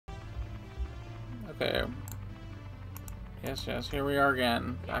Okay. Yes, yes, here we are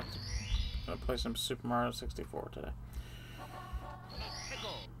again. Back to gonna play some Super Mario 64 today.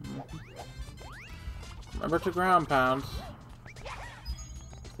 Remember to ground pound.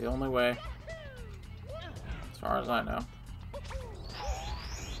 It's the only way. As far as I know.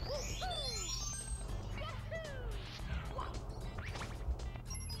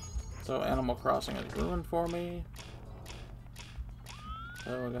 So Animal Crossing is ruined for me.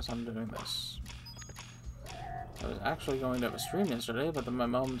 So I guess I'm doing this. I was actually going to have a stream yesterday, but then my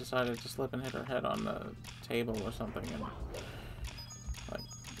mom decided to slip and hit her head on the table or something, and like,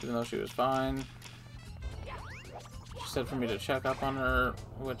 even though she was fine, she said for me to check up on her,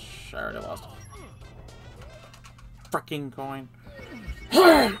 which I already lost a freaking coin.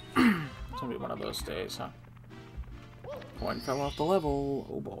 It's gonna be one of those days, huh? Coin fell off the level.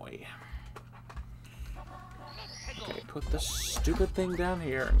 Oh boy. Okay, put this stupid thing down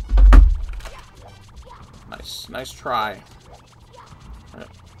here. Nice, nice try.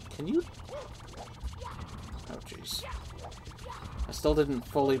 Can you? Oh jeez. I still didn't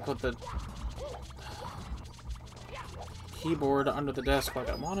fully put the keyboard under the desk like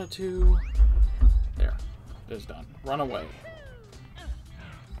I wanted to. There, it is done. Run away.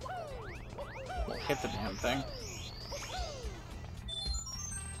 We'll hit the damn thing.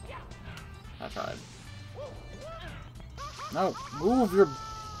 I tried. No, move your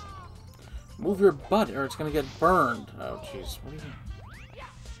butt, or it's gonna get burned. Oh, jeez. What are you?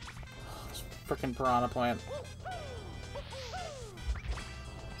 Oh, this frickin' piranha plant.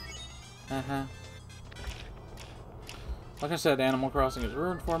 Like I said, Animal Crossing is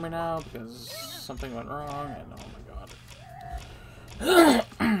ruined for me now because something went wrong, and oh my god.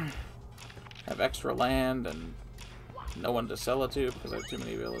 I have extra land and no one to sell it to because I have too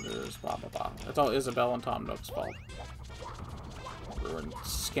many villagers. Blah blah blah. That's all Isabelle and Tom Nook's fault. Ruined,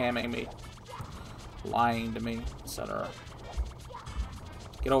 scamming me. Lying to me, etc.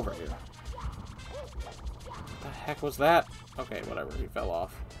 Get over here. What the heck was that? Okay, whatever. He fell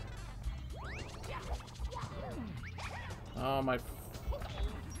off. Oh my...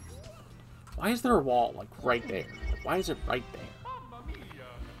 Why is there a wall, like, right there? Like, why is it right there?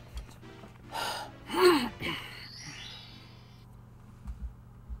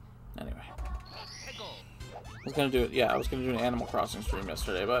 Anyway. I was gonna do it, yeah, I was gonna do an Animal Crossing stream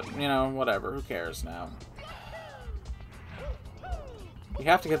yesterday, but, you know, whatever, who cares now? We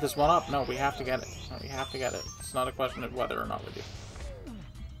have to get this one up? No, we have to get it. No, we have to get it. It's not a question of whether or not we do.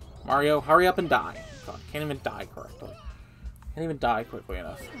 Mario, hurry up and die. God, can't even die correctly. Can't even die quickly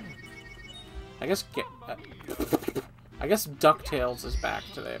enough. I guess I guess DuckTales is back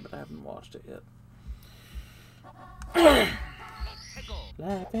today, but I haven't watched it yet.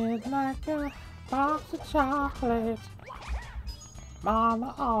 Life is like a box of chocolates.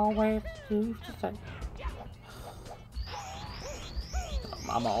 Mama always used to say.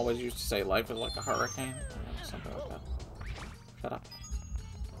 Mama always used to say life is like a hurricane. Something like that. Shut up.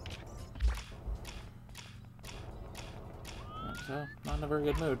 So, not in a very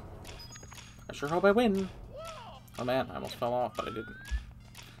good mood. I sure hope I win. Oh man, I almost fell off, but I didn't.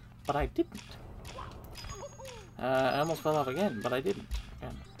 But I didn't. I almost fell off again, but I didn't.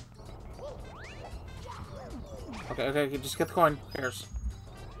 Again. Okay, okay, just get the coin. Who cares?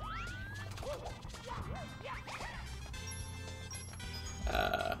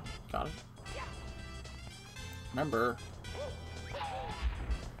 Got it. Remember.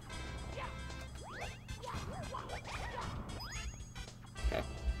 Okay.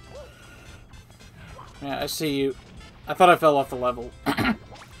 Yeah, I see you. I thought I fell off the level. How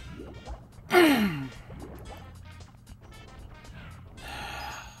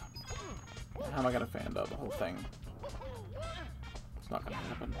am I gonna fan out the whole thing? It's not gonna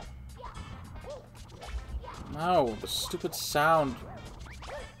happen. No, the stupid sound.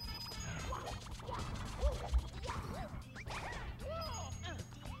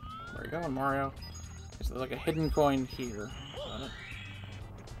 Where are you going, Mario? There's like a hidden coin here. Got it.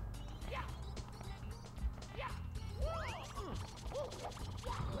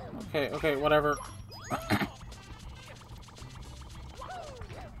 Okay, okay, whatever.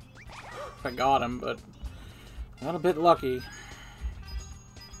 I got him, but not a bit lucky.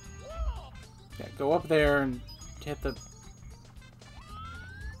 Yeah, go up there and hit the...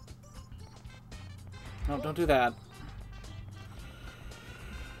 No, don't do that.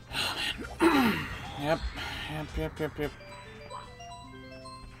 Oh, man. Yep. Yep.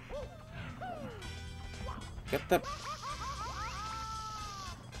 Get the...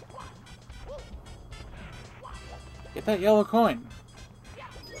 Get that yellow coin.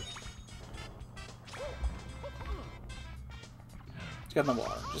 Just get in the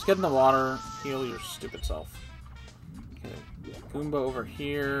water. Just get in the water. Heal your stupid self. Okay. Goomba over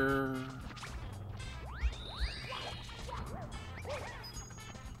here.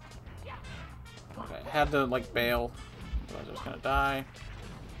 Okay, had to, like, bail. Otherwise I was gonna die.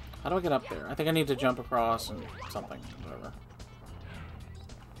 How do I get up there? I think I need to jump across and something. Whatever.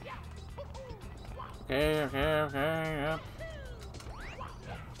 Okay, yep.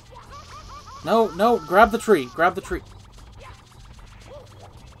 No, grab the tree. Grab the tree.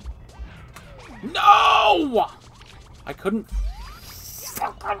 No! I couldn't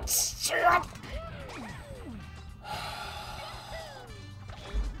fucking see it.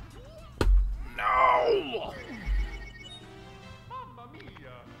 No!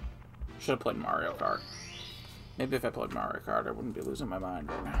 Should have played Mario Kart. Maybe if I played Mario Kart, I wouldn't be losing my mind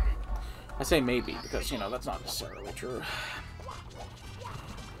right now. I say maybe because, you know, that's not necessarily true.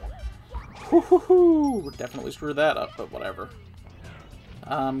 Woo-hoo-hoo! Definitely screwed that up, but whatever.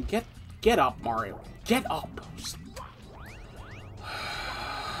 Get up, Mario. Get up!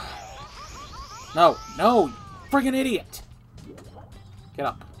 No, you friggin' idiot! Get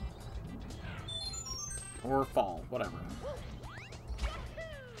up. Or fall, whatever.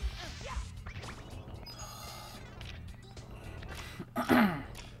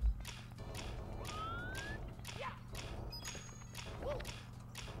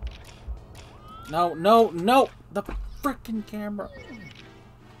 No! The frickin' camera. Oh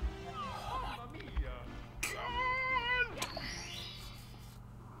my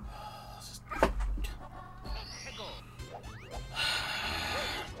God.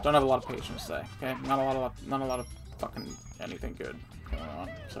 Don't have a lot of patience today. Okay, not a lot of fucking anything good going on.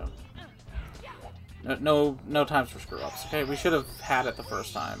 So no times for screw ups. Okay, we should have had it the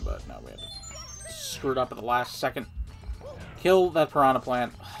first time, but no, we had to screw it up at the last second. Kill that piranha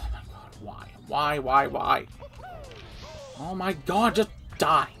plant. Oh my God, why? Oh my God, just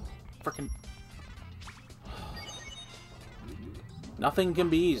die. Frickin'. Nothing can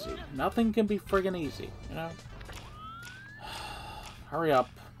be easy. Nothing can be friggin' easy, you know? Hurry up.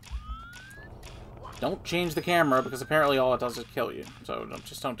 Don't change the camera, because apparently all it does is kill you. So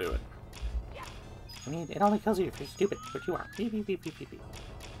just don't do it. I mean, it only kills you if you're stupid, but you are. Beep, beep, beep, beep, beep, beep.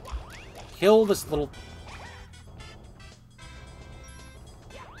 Kill this little...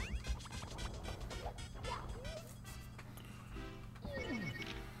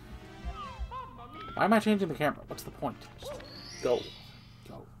 Why am I changing the camera? What's the point? Just go.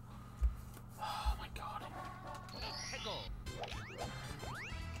 Go. Oh my God.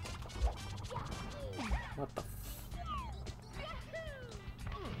 What the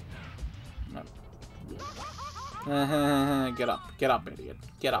No. Get up, idiot.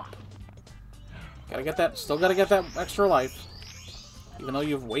 Get up. Gotta get that, still gotta get that extra life. Even though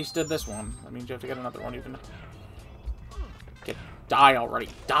you've wasted this one. That means you have to get another one even. Die already.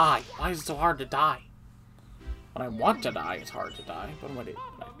 Die! Why is it so hard to die? When I want to die, it's hard to die. But when I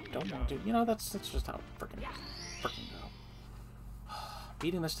don't want to, you know, that's just how it frickin' go.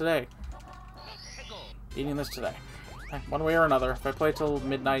 Beating this today. One way or another. If I play till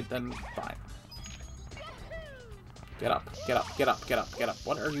midnight, then fine. Get up.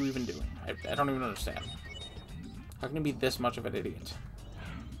 What are you even doing? I don't even understand. How can you be this much of an idiot?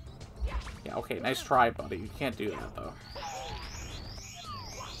 Yeah, okay, nice try, buddy. You can't do that, though.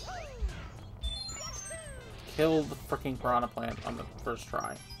 Kill the freaking piranha plant on the first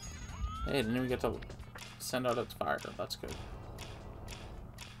try. Hey, didn't even get to send out its fire. That's good.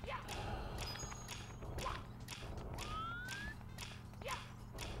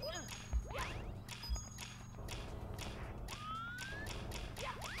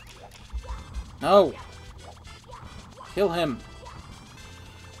 No! Kill him!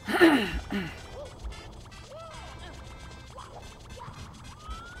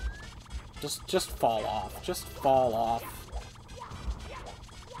 Just fall off. Just fall off.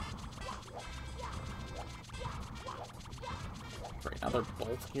 Great, now they're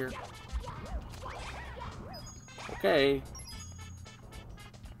both here. Okay.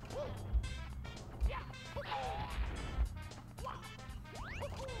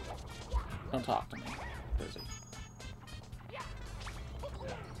 Don't talk to me. Busy.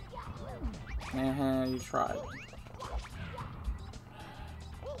 You tried.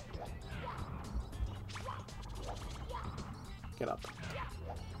 Get up.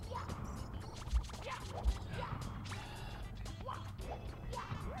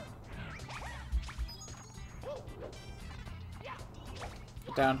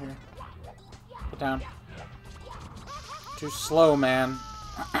 Get down here. Get down. Too slow, man.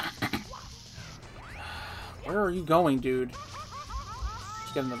 Where are you going, dude?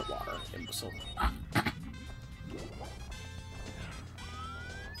 Just get into the water, imbecile.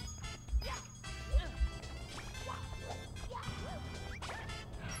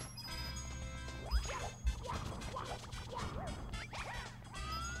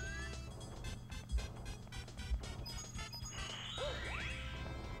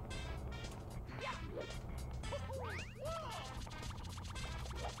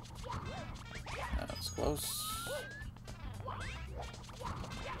 close.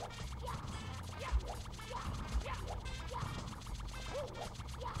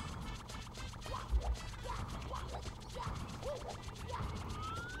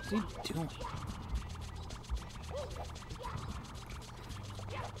 What's he doing?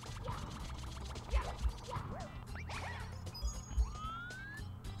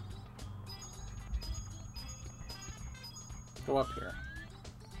 Go up here.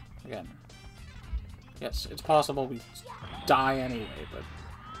 Again. Yes, it's possible we die anyway, but...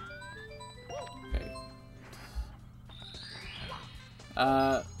 Okay.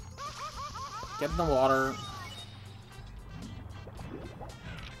 Get in the water.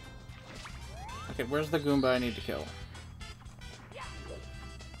 Okay, where's the Goomba I need to kill?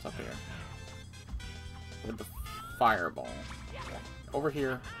 It's up here. With the fireball. Okay. Over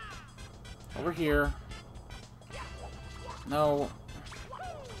here. Over here. No.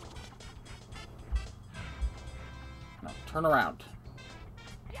 No, turn around.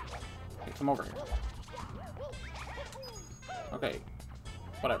 Okay, come over here. Okay.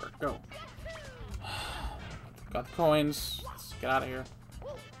 Whatever, go. Got the coins. Let's get out of here.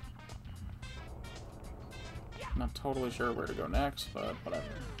 I'm not totally sure where to go next, but whatever.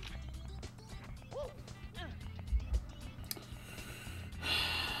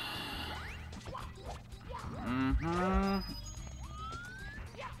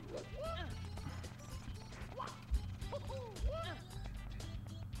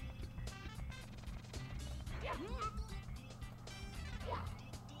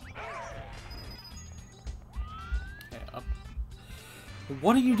 Okay, up.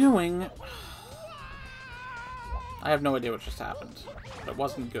 What are you doing? I have no idea what just happened. But it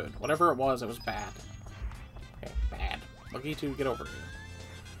wasn't good. Whatever it was bad. Okay, bad. Lucky to get over here.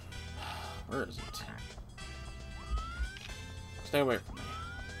 Where is it? Stay away from me.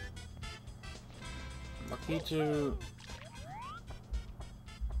 Lucky to...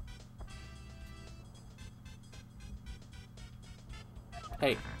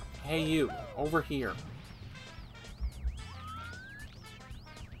 Hey. Hey, you. Over here.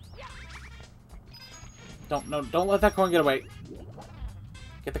 Don't let that coin get away.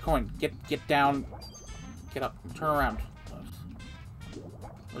 Get the coin. Get down. Get up. Turn around.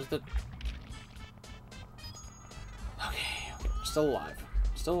 Where's the... Okay, still alive.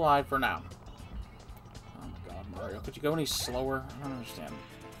 Still alive for now. Oh my god, Mario. Could you go any slower? I don't understand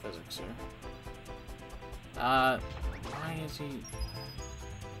physics here. Why is he...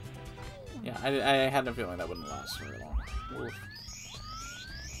 Yeah, I had a feeling that wouldn't last very long. Oof.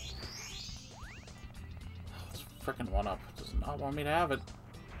 Frickin' one-up does not want me to have it.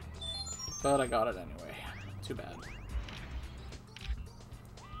 But I got it anyway. Too bad.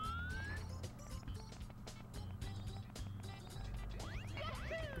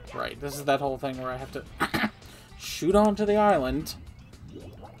 Right, this is that whole thing where I have to shoot onto the island.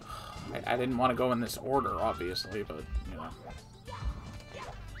 I didn't want to go in this order, obviously, but, you know.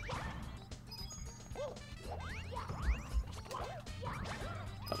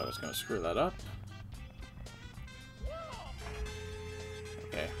 Thought I was going to screw that up.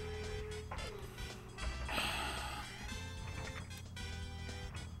 Okay.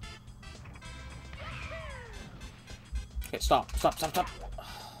 Okay, stop. Stop.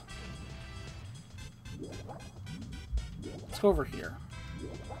 Let's go over here.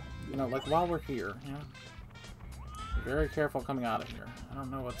 You know, like, while we're here, you know, be very careful coming out of here. I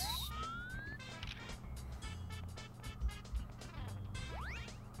don't know what's...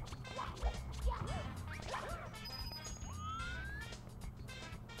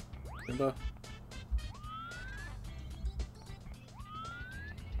 Goomba.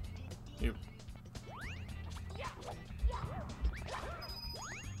 You.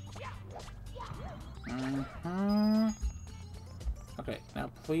 Okay, now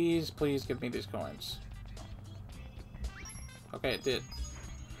please give me these coins. Okay, it did.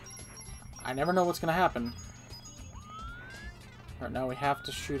 I never know what's gonna happen. Alright, now we have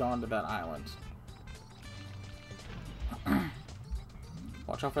to shoot onto that island.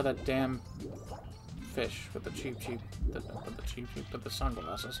 Watch out for that damn fish with the cheap with the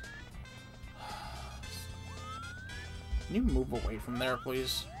sunglasses. Can you move away from there,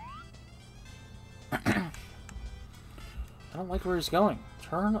 please? I don't like where he's going.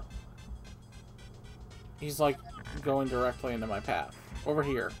 Turn. He's like going directly into my path. Over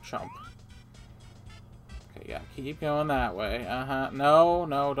here, chump. Okay, yeah, keep going that way.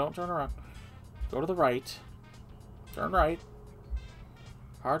 No, don't turn around. Go to the right. Turn right.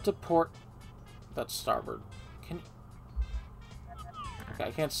 Hard to port. That's starboard. Can you... Okay,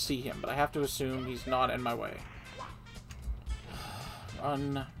 I can't see him, but I have to assume he's not in my way.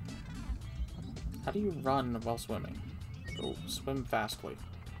 Run. How do you run while swimming? Go swim fastly.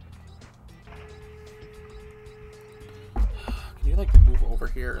 Can you, like, move over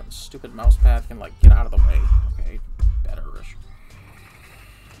here and the stupid mouse pad can, like, get out of the way? Okay, better-ish.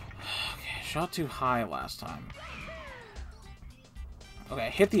 Okay, shot too high last time. Okay,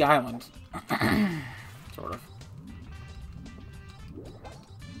 hit the island. Sort of.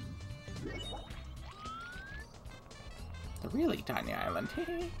 The really tiny island.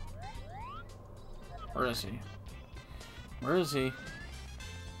 Where is he? Where is he?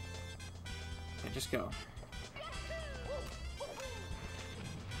 Okay, just go.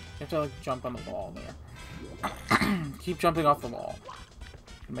 You have to, like, jump on the wall there. Keep jumping off the wall.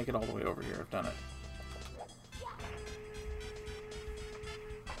 Make it all the way over here. I've done it.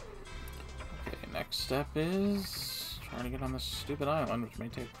 Okay, next step is trying to get on this stupid island, which may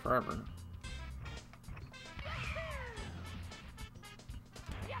take forever.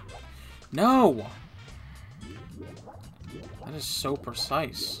 No! That is so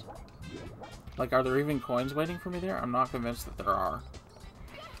precise. Like, are there even coins waiting for me there? I'm not convinced that there are.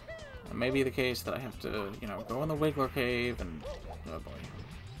 It may be the case that I have to, you know, go in the Wiggler cave and... oh boy.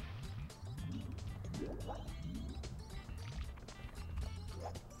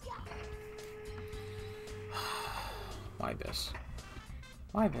 Why this?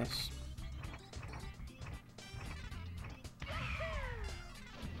 Why this?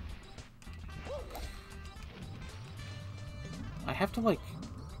 I have to, like...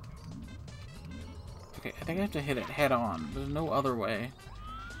 okay, I think I have to hit it head on. There's no other way.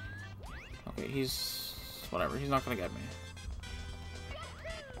 Okay, he's... whatever, he's not gonna get me.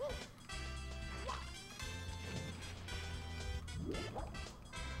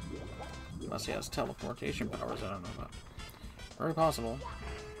 Unless he has teleportation powers, I don't know about. Very possible.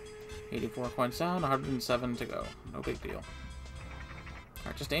 84 coins down, 107 to go. No big deal.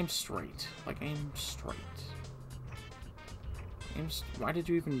 Alright, just aim straight. Like, aim straight. Why did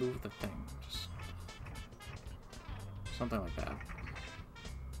you even move the thing? Just... something like that.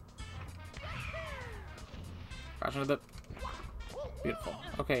 Crash into the... beautiful.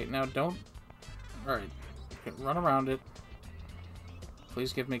 Okay, now don't... alright. Okay, run around it.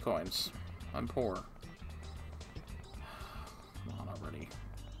 Please give me coins. I'm poor. Come on already.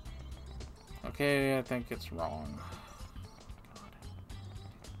 Okay, I think it's wrong. God.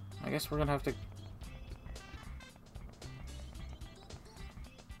 I guess we're gonna have to...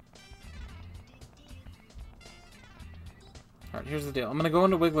 alright, here's the deal. I'm gonna go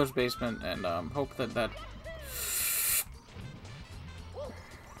into Wiggler's basement and hope that that...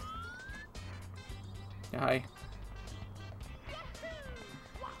 yeah, hi.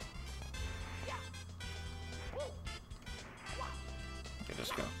 Okay,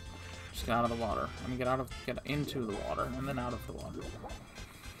 just go. Just get out of the water. I mean, get into the water, and then out of the water.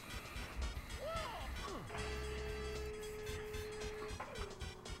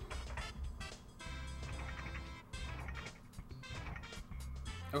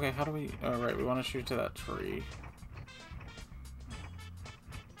 Okay, how do we... oh, right, we want to shoot to that tree.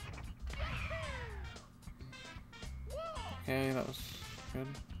 Okay, that was good.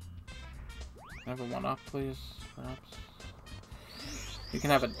 Can I have a one-up, please? Perhaps. You can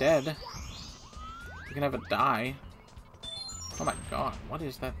have it dead. You can have it die. Oh my god, what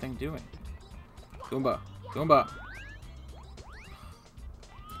is that thing doing? Goomba. Goomba!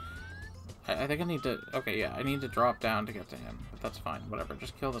 I think I need to... okay, yeah, I need to drop down to get to him. But that's fine, whatever.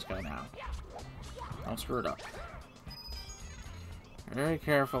 Just kill this guy now. Don't screw it up. Very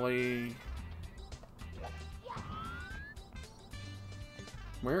carefully...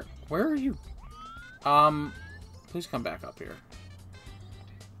 Where are you? Please come back up here.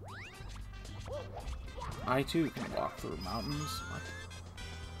 I too can walk through mountains. What?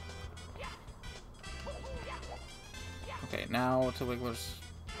 Okay, now to Wiggler's.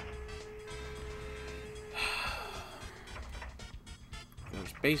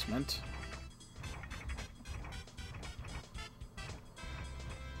 Wiggler's basement.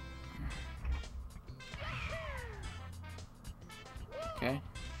 Okay.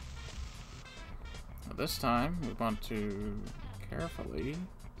 Now this time we want to carefully,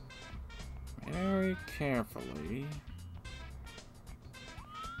 very carefully,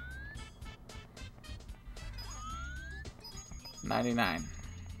 $99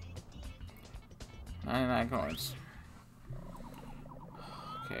 coins.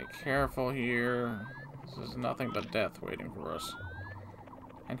 Okay, careful here. This is nothing but death waiting for us.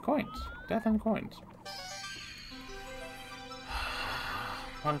 And coins. Death and coins.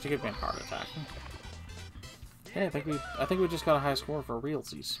 Why don't you give me a heart attack? Hey, I think we just got a high score for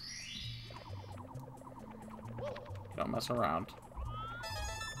realsies. Don't mess around.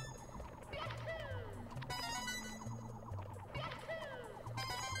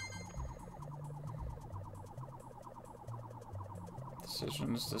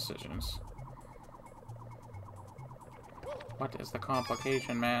 Decisions, decisions. What is the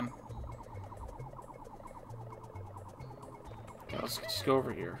complication, man? Okay, let's just go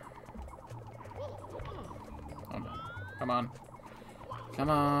over here. Oh no. Come on. Come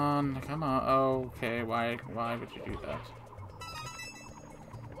on. Come on. Okay, why would you do that?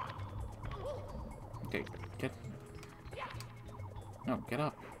 Okay, get... No, get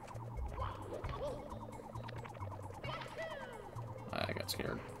up. I got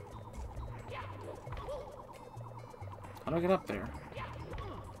scared. How do I get up there?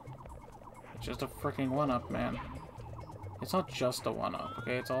 It's just a freaking one-up, man. It's not just a one-up,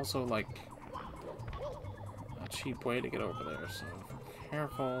 okay? It's also, like, a cheap way to get over there, so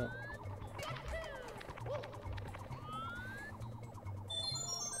careful.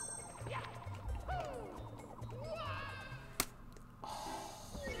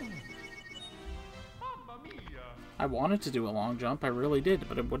 I wanted to do a long jump, I really did,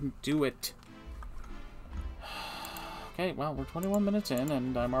 but it wouldn't do it. Okay, well, we're 21 minutes in,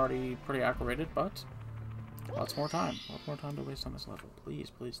 and I'm already pretty aggravated, but lots more time. Lots more time to waste on this level.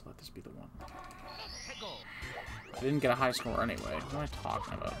 Please, please let this be the one. I didn't get a high score anyway. What am I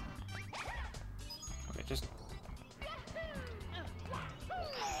talking about? Okay, just...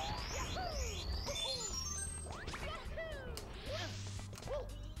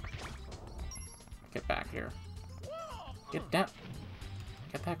 Get back here. Get down.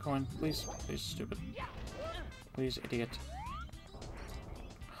 Get that coin. Please. Please, stupid. Please, idiot.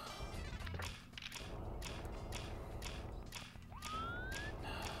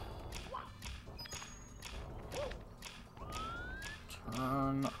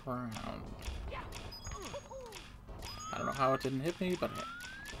 Turn around. I don't know how it didn't hit me, but hey.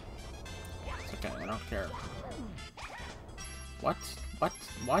 It's okay, I don't care. What? What?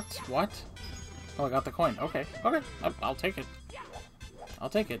 What? What? Oh, I got the coin. Okay. Okay. I'll take it. I'll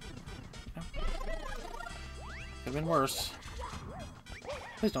take it. Yeah. Could have been worse.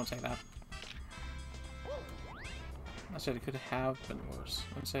 Please don't say that. I said it could have been worse.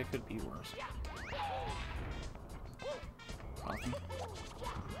 I didn't say it could be worse. Awesome.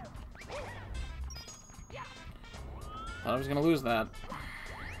 Thought I was gonna lose that.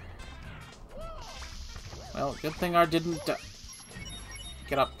 Well, good thing I didn't...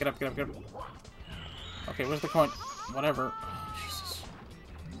 Get up, get up, get up, get up. Okay, where's the coin? Whatever. Oh, Jesus.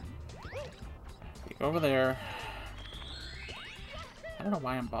 Okay, go over there. I don't know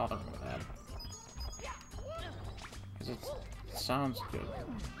why I'm bothering with that. Because it sounds good.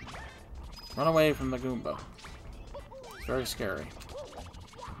 Run away from the Goomba. It's very scary.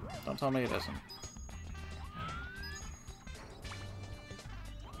 Don't tell me it isn't.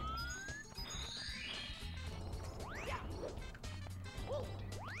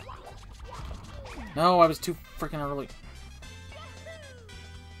 No, I was too freaking early.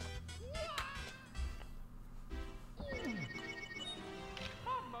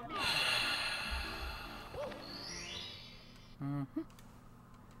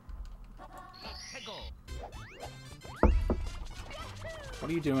 What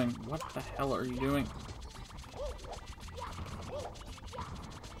are you doing? What the hell are you doing?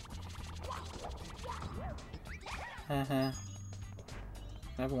 Haha.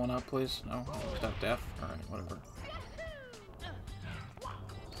 Can I have one up, please? No? Is that death? Alright, whatever.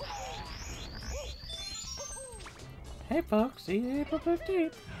 Hey folks, see you April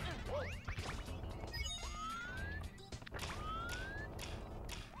 15th!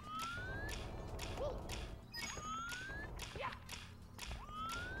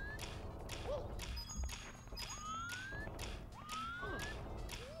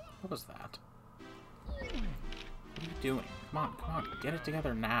 What was that? What are you doing? Come on, get it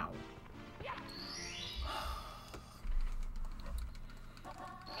together now.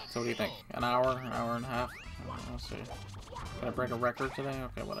 So what do you think? An hour and a half? Let's see. Can I break a record today?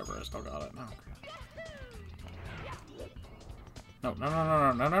 Okay, whatever, I still got it. No, okay.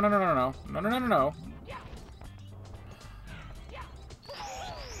 No.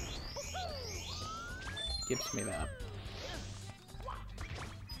 Gives me that.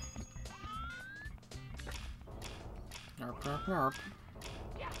 Yarp.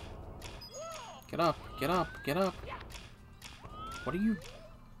 Get up, get up, get up. What are you...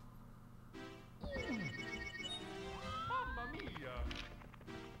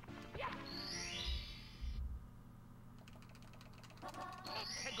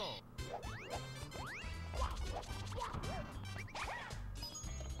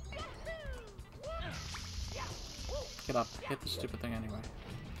 Get up, hit the stupid thing anyway.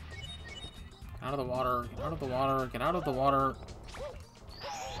 Get out of the water, get out of the water, get out of the water.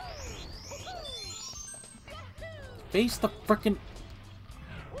 Face the frickin'...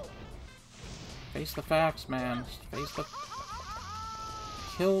 Face the facts, man. Just face the...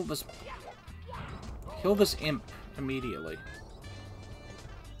 Kill this imp immediately.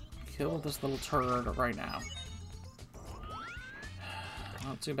 Kill this little turd right now.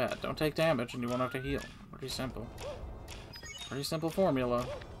 Not too bad. Don't take damage and you won't have to heal. Pretty simple. Pretty simple formula.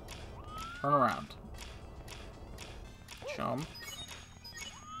 Turn around. Jump.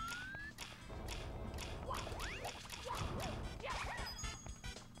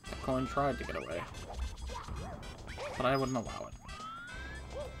 That coin tried to get away. But I wouldn't allow it.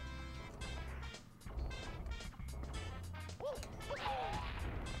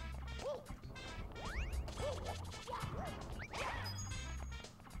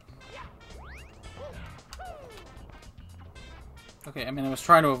 Okay, I mean, I was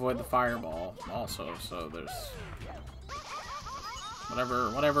trying to avoid the fireball also, so there's...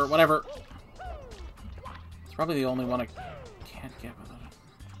 Whatever. It's probably the only one I can't get with it.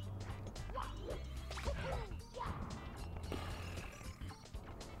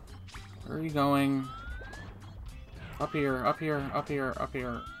 Where are you going? Up here.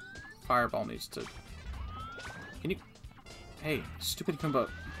 Fireball needs to... Can you... Hey, stupid Kumbo. I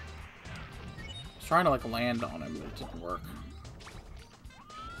was trying to, like, land on him, but it didn't work.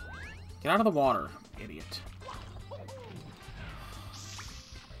 Get out of the water, idiot.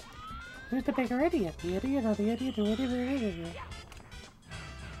 Who's the bigger idiot? The idiot or the idiot or the idiot?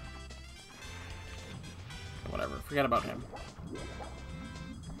 Whatever, forget about him.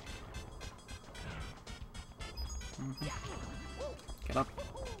 Get up.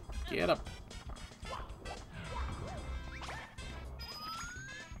 Get up.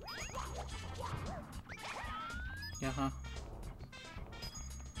 Yeah, huh?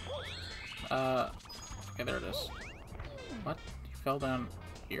 Okay, there it is. What? He fell down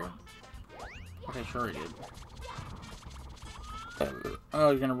here? Okay, sure he did. Oh,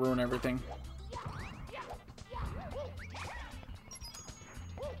 you're gonna ruin everything.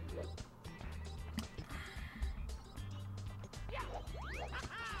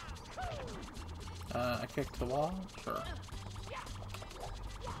 I kicked the wall? Sure.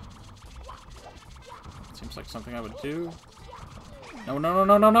 Seems like something I would do. No.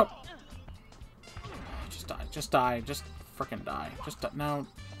 Just die. Just frickin' die. No.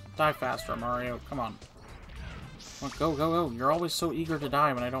 Die faster, Mario. Come on. Go. You're always so eager to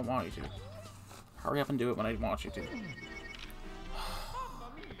die when I don't want you to. Hurry up and do it when I want you to.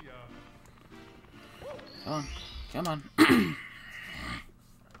 Come on.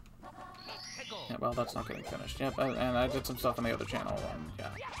 Yeah, well, that's not getting finished. Yep, and I did some stuff on the other channel, and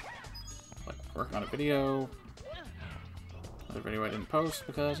yeah. Like, working on a video. Another video I didn't post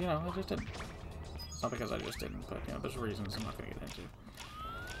because, you know, I just didn't. It's not because I just didn't, but, you know, there's reasons I'm not going to get into.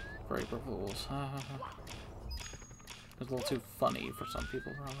 For April Fools. It's a little too funny for some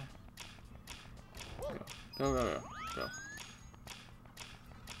people, probably. Go.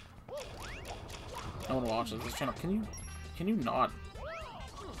 No one watches this channel. Can you not?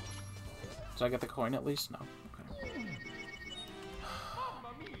 Did I get the coin at least? No.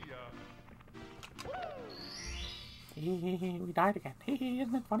 Okay. We died again.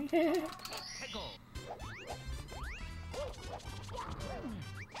 Isn't it funny?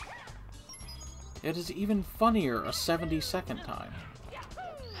 It is even funnier a 70-second time.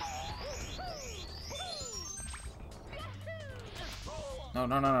 No.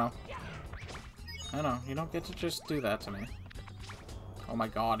 No, you don't get to just do that to me. Oh my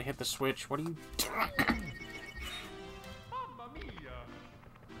god, hit the switch. What are you doing?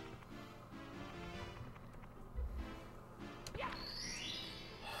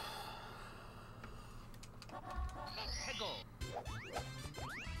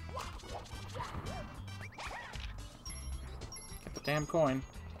 Get the damn coin.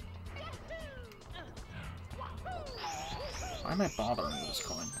 Why am I bothering with this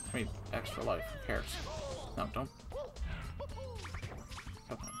coin? I mean, extra life. Who cares? No, don't.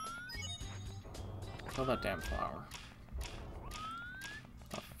 Kill that damn flower.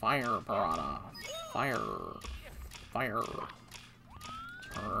 The fire piranha. Fire.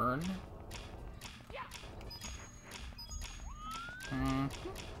 Turn.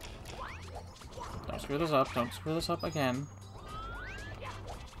 Don't screw this up. Don't screw this up again.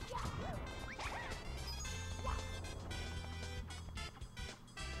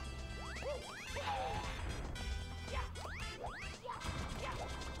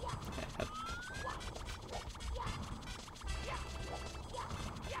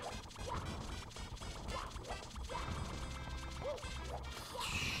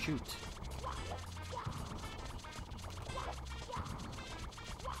 Shoot.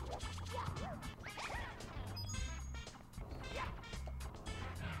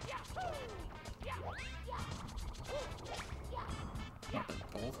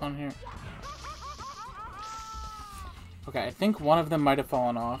 on here? Okay, I think one of them might have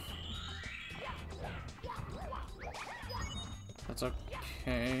fallen off. That's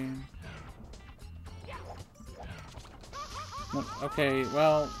okay. Okay,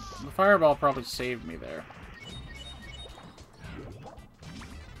 well, the fireball probably saved me there.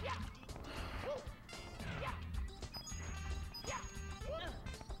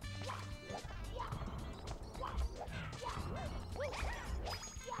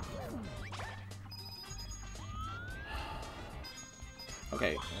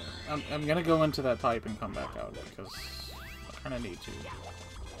 Okay, I'm gonna go into that pipe and come back out because I kinda need to.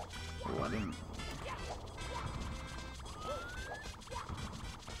 Oh, I didn't.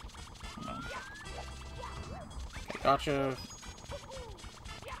 No. Okay, gotcha.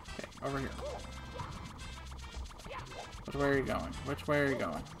 Okay, over here. Which way are you going? Which way are you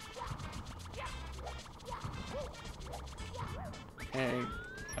going? Okay,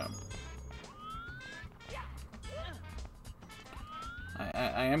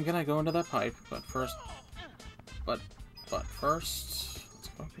 I am gonna go into that pipe, but first, but first, let's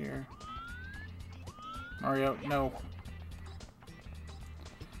go up here. Mario, no.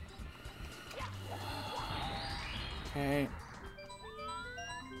 Okay.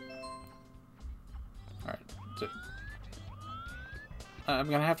 Alright. So, I'm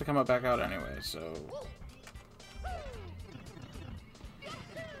gonna have to come back out anyway, so...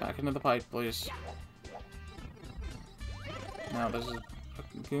 Back into the pipe, please. Now, there's a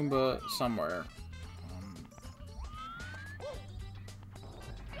Goomba somewhere.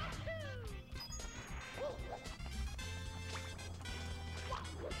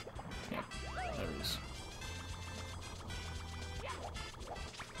 Yep, there he is.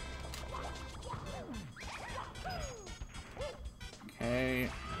 Okay.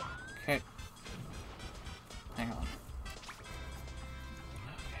 Okay. Hang on.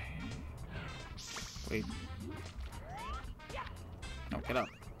 Okay. Wait. No, get up.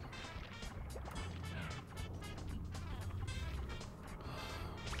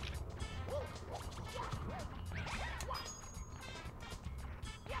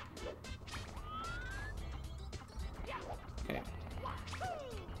 Okay.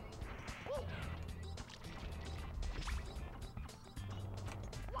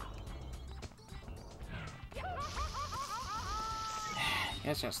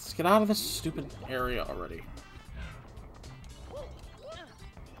 Yes, let's get out of this stupid area already.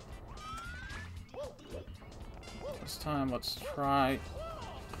 This time, let's try...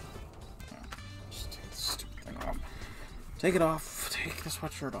 Yeah, just take this stupid thing off. Take it off. Take the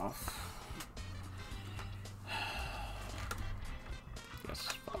sweatshirt off. Yes,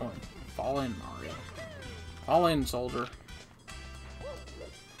 fall in. Fall in, Mario. Fall in, soldier.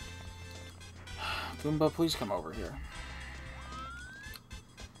 Goomba, please come over here.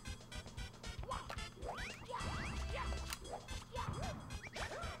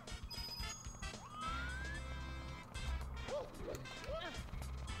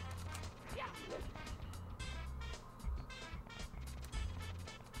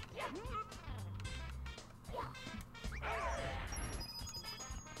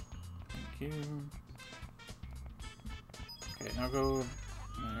 Thank you. Okay, now go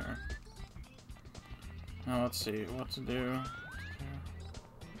there. Now let's see what to do.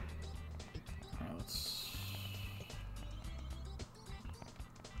 Let's...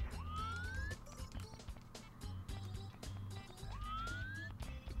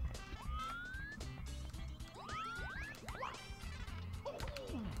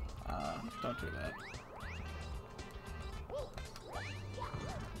 don't do that.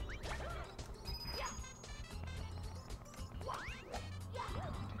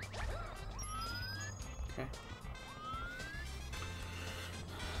 Okay.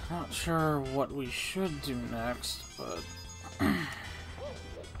 Not sure what we should do next, but...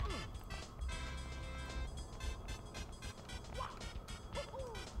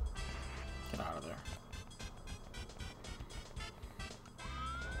 Get out of there.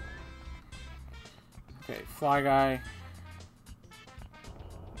 Okay, fly guy.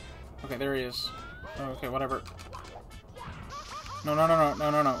 Okay, there he is. Okay, whatever. No, no, no, no,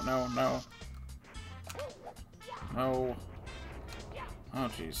 no, no, no, no, no. No. Oh,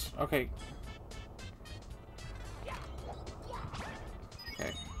 jeez. Okay.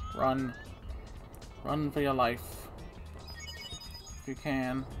 Okay. Run. Run for your life. If you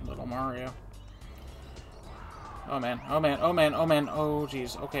can, little Mario. Oh, man. Oh, man. Oh, man. Oh, man. Oh,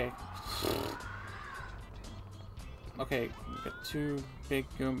 jeez. Okay. Okay. We've got two big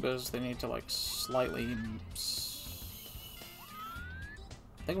Goombas. They need to, like, slightly...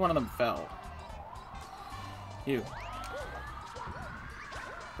 I think one of them fell. You.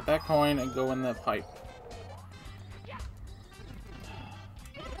 Get that coin and go in the pipe.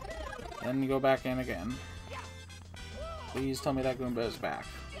 Then you go back in again. Please tell me that Goomba is back.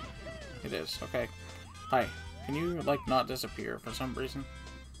 It is. Okay. Hi. Can you, like, not disappear for some reason?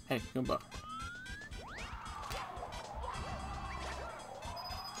 Hey, Goomba.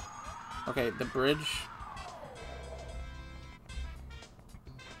 Okay, the bridge.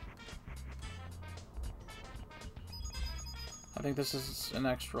 I think this is an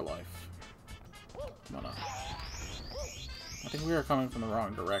extra life. No. I think we are coming from the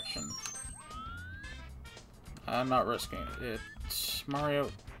wrong direction. I'm not risking it. Mario,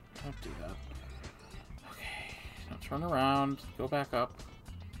 don't do that. Okay, now turn around, go back up.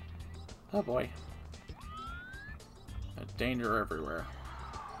 Oh boy. Danger everywhere.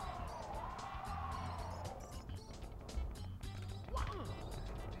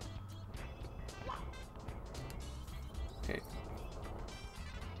 Okay.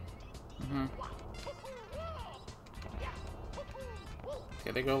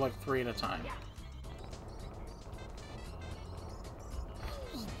 Okay, they go like 3 at a time.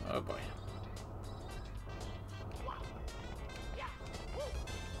 Oh boy.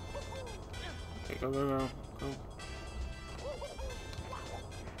 Okay, go.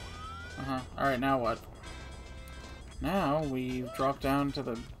 Alright, now what? Now we've dropped down to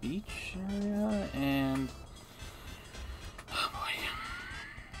the beach area and... Oh boy.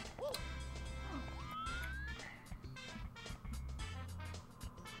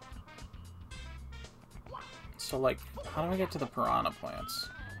 So, like, how do I get to the piranha plants?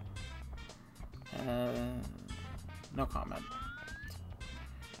 No comment.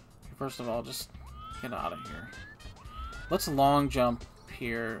 First of all, just get out of here. Let's long jump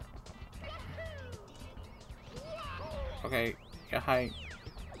here. Okay, yeah, hi.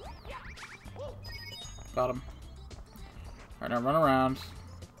 Got him. Alright, now run around.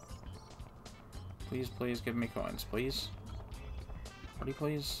 Please, please give me coins, please. Pretty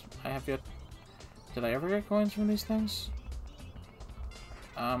please. I have yet... Did I ever get coins from these things?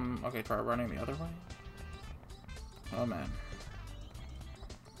 Okay, try running the other way. Oh, man.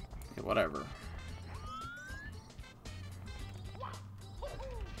 Okay, whatever.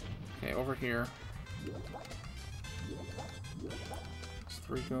 Okay, over here. There's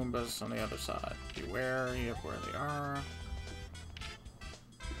 3 Goombas on the other side. Be wary of where they are.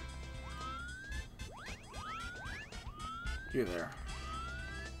 You there.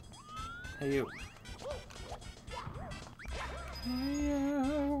 Hey, you. Hey,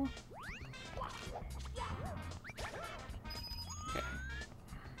 you. Okay.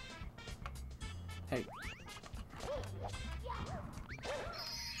 Hey.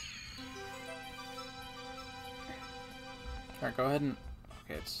 Alright, go ahead and...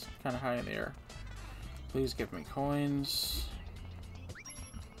 Okay, it's kind of high in the air. Please give me coins.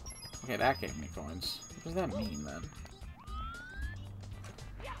 Okay, that gave me coins. What does that mean, then?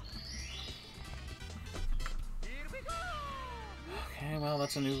 Okay, well,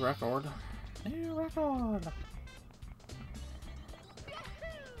 that's a new record. New record!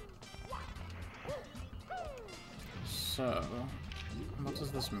 So, what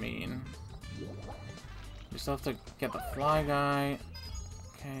does this mean? We still have to get the fly guy.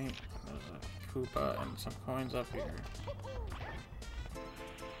 Okay, there's a Koopa and some coins up here.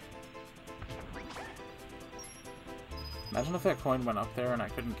 Imagine if that coin went up there and I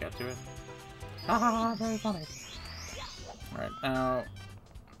couldn't get to it. Haha, very funny. Alright, now,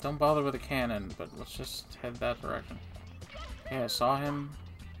 don't bother with the cannon, but let's just head that direction. Okay, I saw him.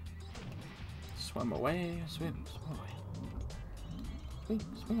 Swim away, swim away.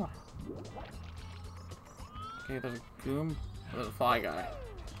 Swim away. Okay, there's a Goom. There's a fly guy.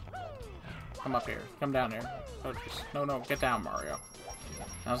 Come up here. Come down here. Oh, jeez. No, get down, Mario.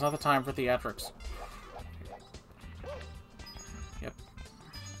 Now's not the time for theatrics. Yep.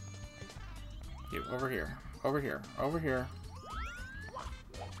 You, over here. Over here. Over here.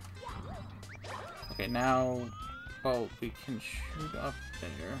 Okay, now... Well, we can shoot up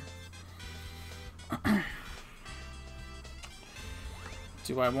there.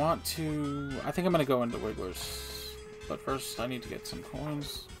 Do I want to... I think I'm going to go into Wigglers. But first, I need to get some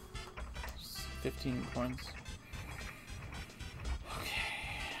coins. 15 coins. Okay.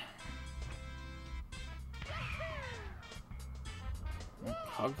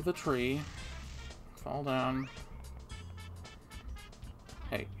 Hug the tree. Fall down.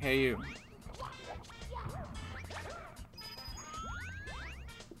 Hey you.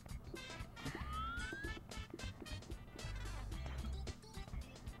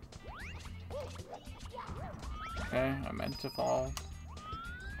 Okay, I meant to fall.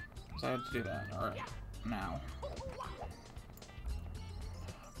 Because I had to do that. Alright. Now.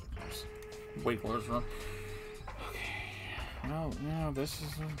 Wigglers run. Well, yeah, this is...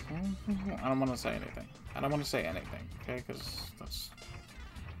 I don't want to say anything. I don't want to say anything, okay? Because let's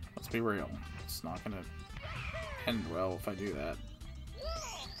be real. It's not going to end well if I do that.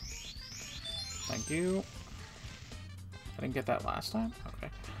 Thank you. I didn't get that last time? Okay.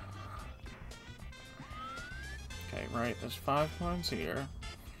 Okay, right. There's 5 coins here.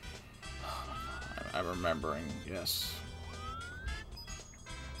 I'm remembering, yes.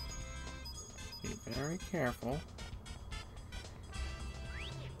 Be very careful.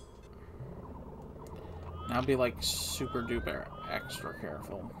 Now be like super duper extra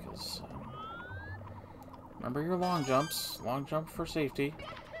careful, because remember your long jumps. Long jump for safety.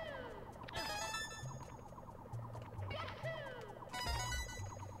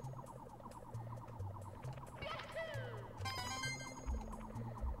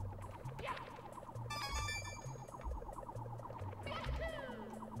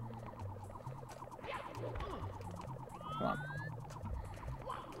 Come on.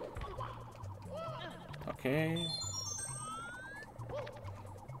 Okay.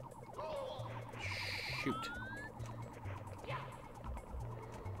 Shoot.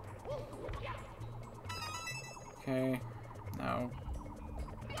 Okay. No.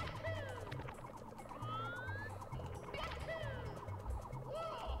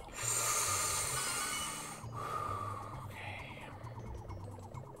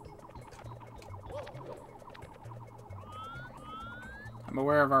 I'm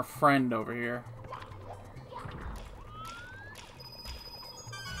aware of our friend over here.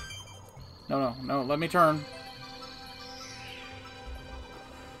 No, no, no, let me turn.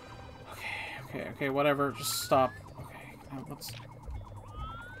 Okay, whatever, just stop. Okay, now let's...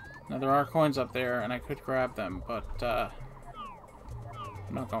 Now there are coins up there, and I could grab them, but, I'm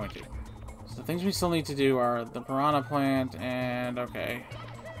not going to. So the things we still need to do are the piranha plant, and, okay.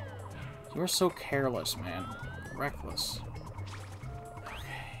 You're so careless, man. Reckless.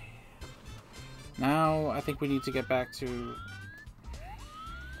 Now, I think we need to get back to...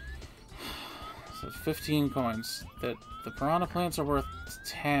 So 15 coins. The piranha plants are worth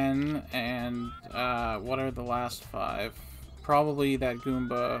 10, and what are the last 5? Probably that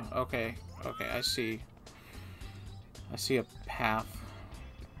Goomba. Okay, I see. I see a path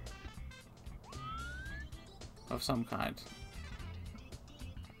of some kind.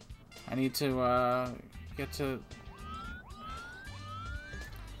 I need to get to...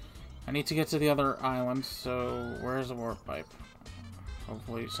 I need to get to the other island, so where's the warp pipe?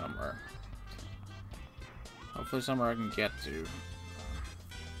 Hopefully somewhere. Hopefully somewhere I can get to.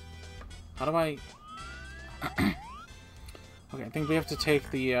 How do I... Okay, I think we have to take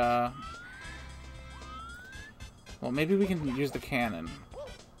the, Well, maybe we can use the cannon.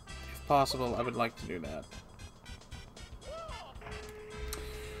 If possible, I would like to do that.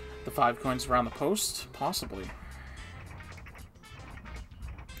 The 5 coins around the post? Possibly.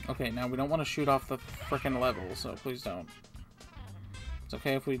 Okay, now we don't want to shoot off the frickin' level, so please don't. It's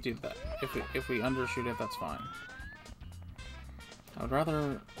okay if we do that. If we undershoot it, that's fine. I would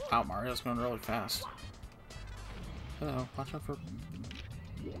rather... Wow, Mario's going really fast. Hello, watch out for...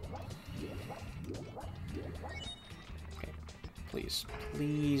 Okay, please.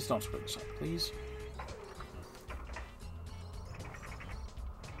 Please don't screw this up, please.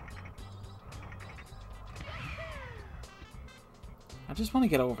 I just want to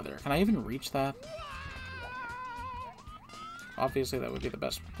get over there. Can I even reach that? Obviously, that would be the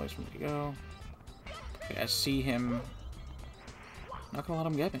best place for me to go. Okay, I see him. Not gonna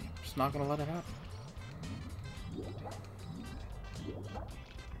let him get me. Just not gonna let it happen.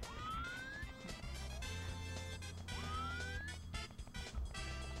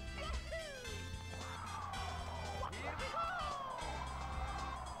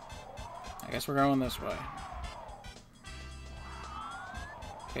 I guess we're going this way.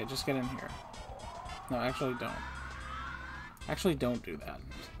 Okay, just get in here. No, actually don't. Actually don't do that.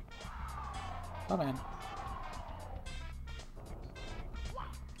 Oh, man.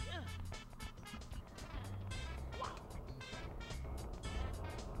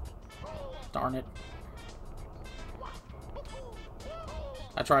 Darn it.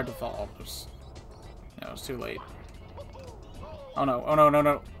 I tried to fall. It was, you know, it was too late. Oh no, oh no, no,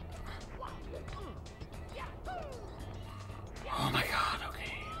 no. Oh my god,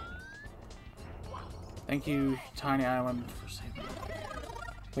 okay. Thank you, Tiny Island, for saving me.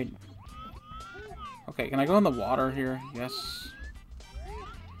 Wait. Okay, can I go in the water here? Yes.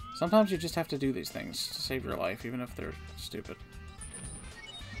 Sometimes you just have to do these things to save your life, even if they're stupid.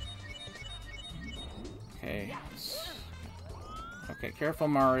 Okay. Okay, careful,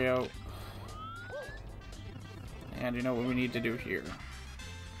 Mario. And you know what we need to do here.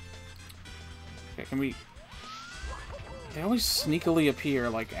 Okay, can we... They always sneakily appear,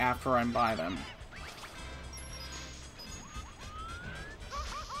 like, after I'm by them.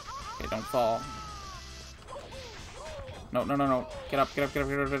 Okay, don't fall. No, no, no, no. Get up, get up, get up,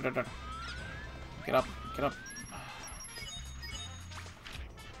 get up, get up, get up. Get up, get up.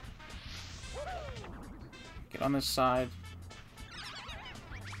 Get on this side.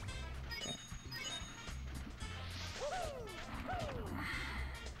 Okay.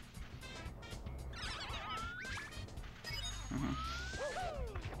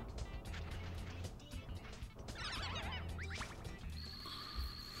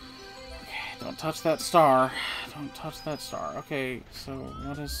 Okay, don't touch that star. Don't touch that star. Okay, so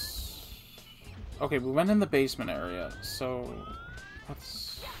what is... Okay, we went in the basement area, so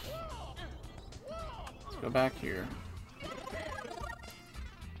let's go back here.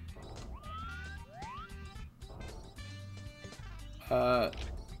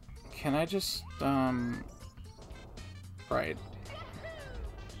 Can I just, right.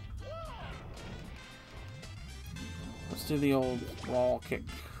 Let's do the old wall kick.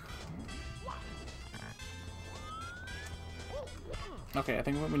 Okay, I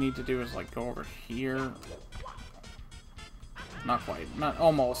think what we need to do is, like, go over here. Not quite. Not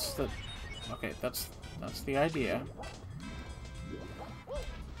almost. Okay, that's the idea.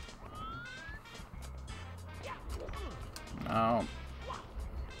 No.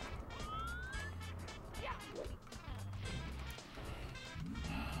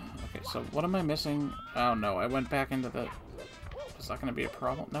 Okay, so what am I missing? Oh, no, I went back into the... Is that going to be a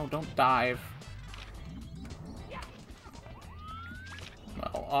problem? No, don't dive.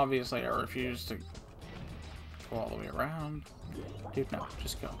 Well, obviously I refuse to go all the way around. Dude, no,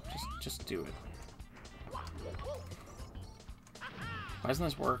 just go. Just do it. Why isn't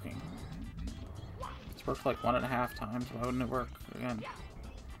this working? It's worked like 1.5 times. Why wouldn't it work again?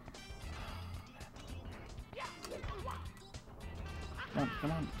 Come on,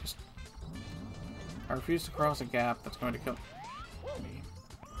 come on, just... I refuse to cross a gap that's going to kill me.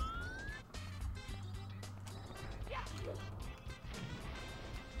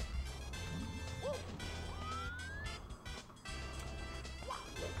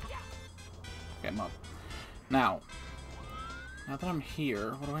 Okay, I'm up. Now that I'm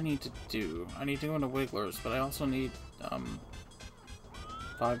here, what do I need to do? I need to go into Wigglers, but I also need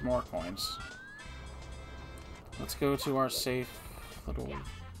 5 more coins. Let's go to our safe little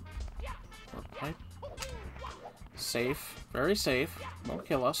pipe. Safe. Very safe. Won't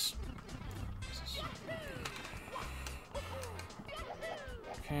kill us.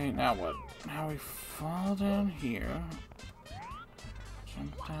 Okay, now what? Now we fall down here.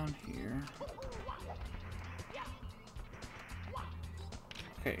 Jump down here.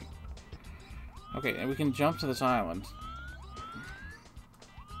 Okay. Okay, and we can jump to this island.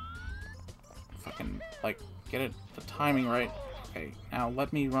 Fucking, like, get it, the timing right. Okay, now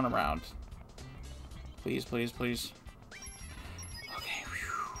let me run around. Please, please, please. Okay,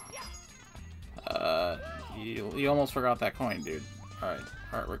 whew. You almost forgot that coin, dude. Alright,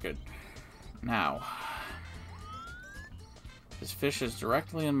 we're good. Now, this fish is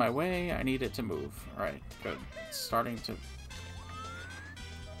directly in my way. I need it to move. Alright, good. It's starting to...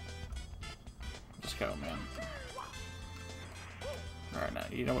 Just go, man. Alright, now,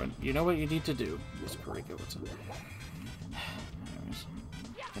 you know what you need to do. This Kurika, what's it? Anyways,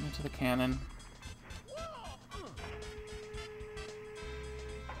 get into the cannon.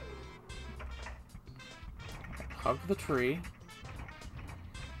 Hug the tree.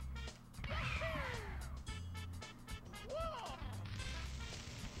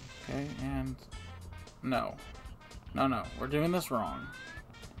 Okay, and... No. No, no. We're doing this wrong.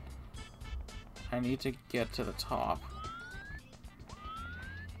 I need to get to the top.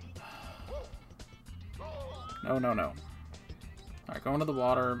 No, no, no. Alright, go into the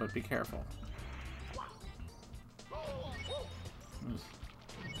water, but be careful.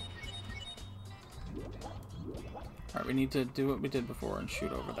 Alright, we need to do what we did before and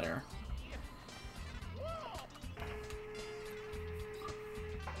shoot over there.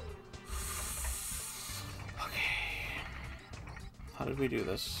 Okay. How did we do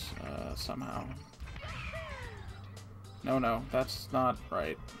this? Somehow. No, no, that's not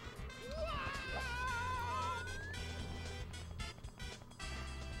right.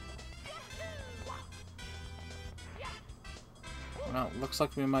 Well, it looks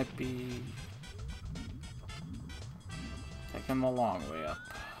like we might be taking the long way up.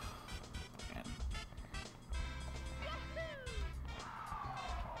 Again.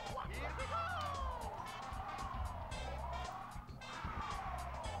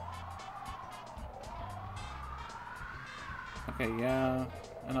 Okay, yeah,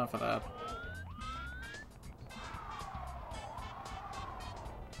 enough of that.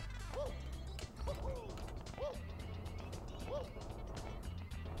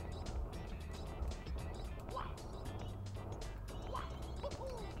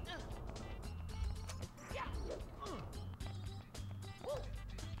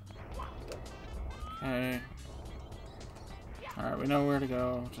 Okay. Alright, we know where to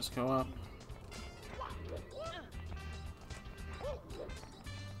go. Just go up.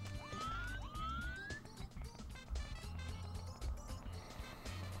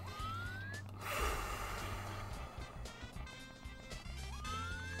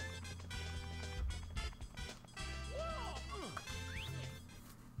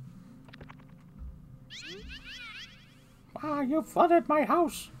 Ah, you flooded my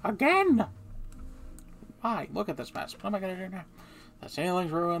house again! Why? Look at this mess. What am I gonna do now? The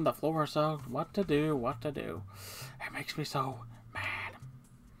ceiling's ruined, the floor's soaked. What to do? What to do? It makes me so mad.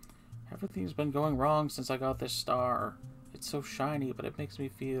 Everything's been going wrong since I got this star. It's so shiny, but it makes me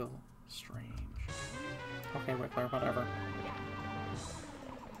feel strange. Okay, Wickler, whatever.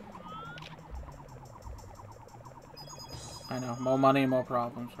 I know. More money, more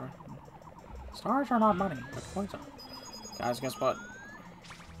problems, right? Stars are not money, but coins are. Guys, guess what?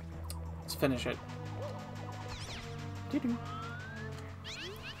 Let's finish it. Doo-doo.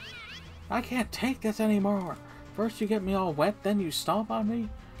 I can't take this anymore. First you get me all wet, then you stomp on me.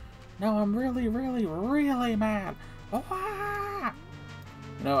 Now I'm really, really, really mad. Oh, ah!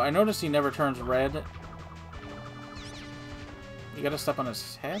 You know, I noticed he never turns red. You gotta step on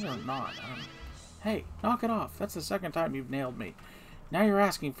his head or not? Hey, knock it off. That's the second time you've nailed me. Now you're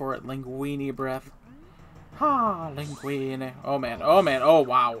asking for it, linguini breath. Ha, linguini. Oh man, oh man, oh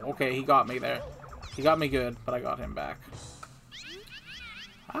wow. Okay, he got me there. He got me good, but I got him back.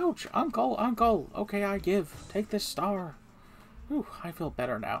 Ouch, uncle, uncle. Okay, I give. Take this star. Whew, I feel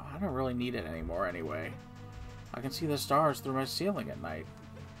better now. I don't really need it anymore anyway. I can see the stars through my ceiling at night.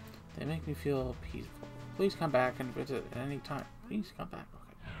 They make me feel peaceful. Please come back and visit at any time. Please come back.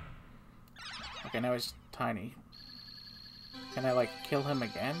 Okay. Okay, now he's tiny. Can I, like, kill him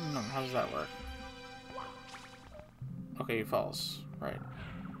again? How does that work? Okay, he falls. Right.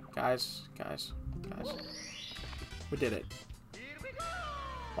 Guys, guys, guys. We did it.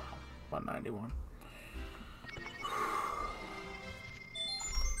 Wow. 191.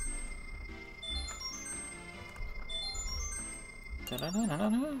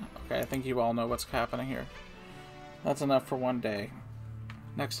 Okay, I think you all know what's happening here. That's enough for one day.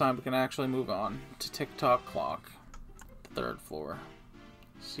 Next time we can actually move on to Tick-Tock Clock, the 3rd floor.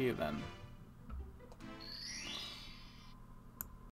 See you then.